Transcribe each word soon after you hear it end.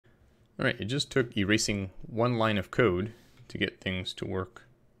Alright, it just took erasing one line of code to get things to work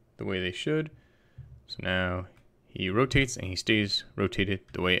the way they should. So now he rotates and he stays rotated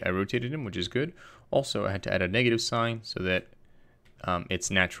the way I rotated him, which is good. Also, I had to add a negative sign so that it's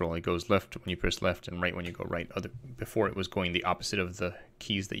natural. It goes left when you press left and right when you go right. Before it was going the opposite of the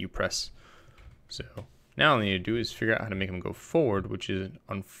keys that you press. So now all I need to do is figure out how to make them go forward, which is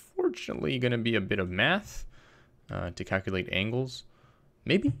unfortunately going to be a bit of math to calculate angles.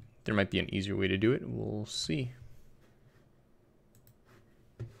 Maybe there might be an easier way to do it. We'll see.